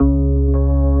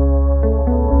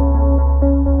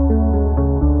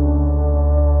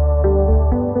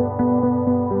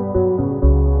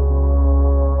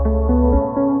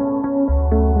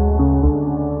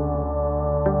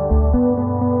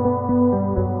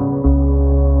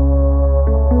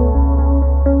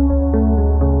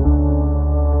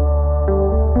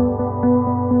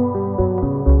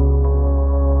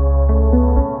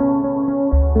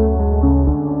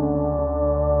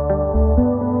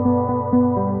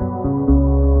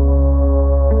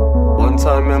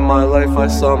time in my life I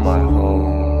saw my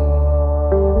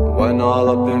home. When all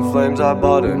up in flames I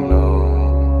bought a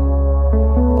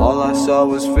no. All I saw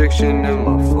was fiction in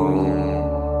my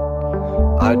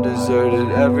phone. I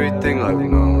deserted everything I've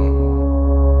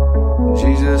known.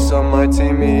 Jesus on my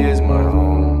team, he is my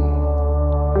home.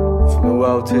 Flew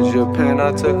out to Japan,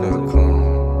 I took a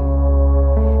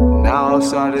clone. Now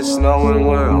outside it's snowing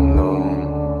where I'm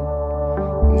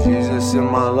known. Jesus in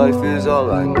my life is all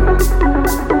I know.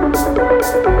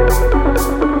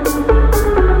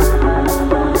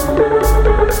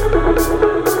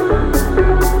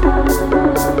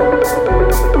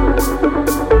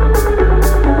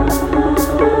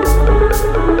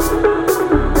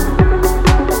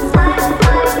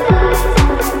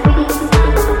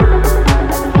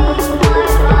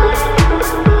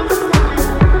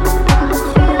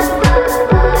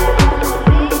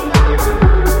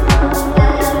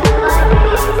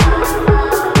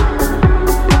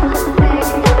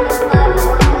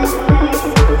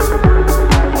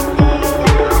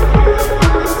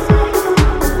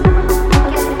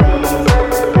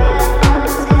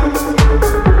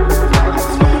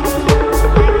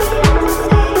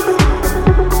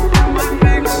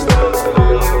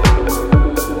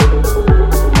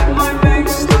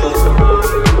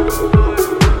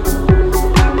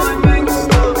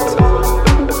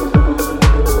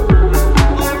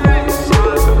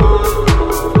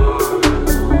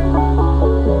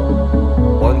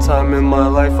 In my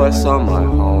life I saw my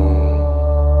home.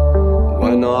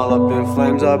 When all up in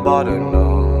flames I bought a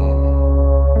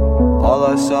no. All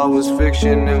I saw was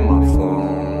fiction in my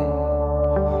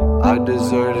phone. I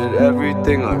deserted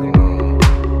everything I've known.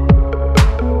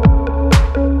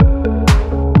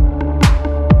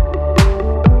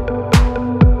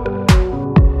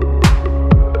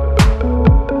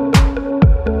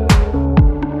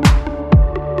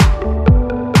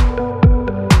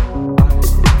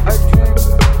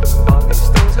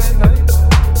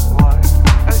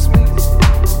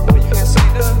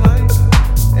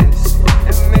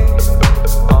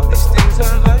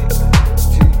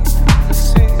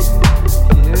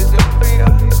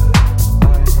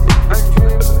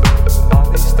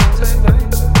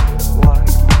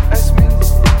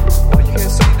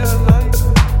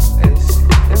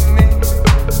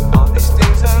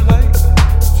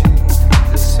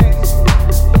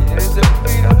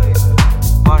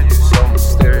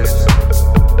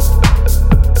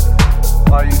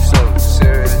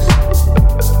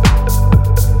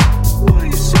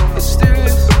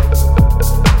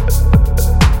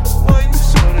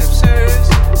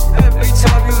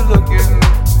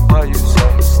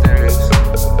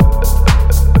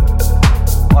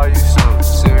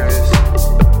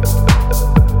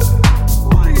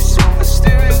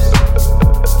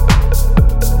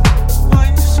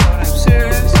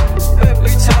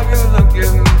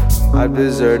 I've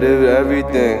deserted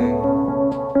everything.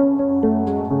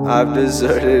 I've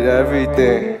deserted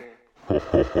everything.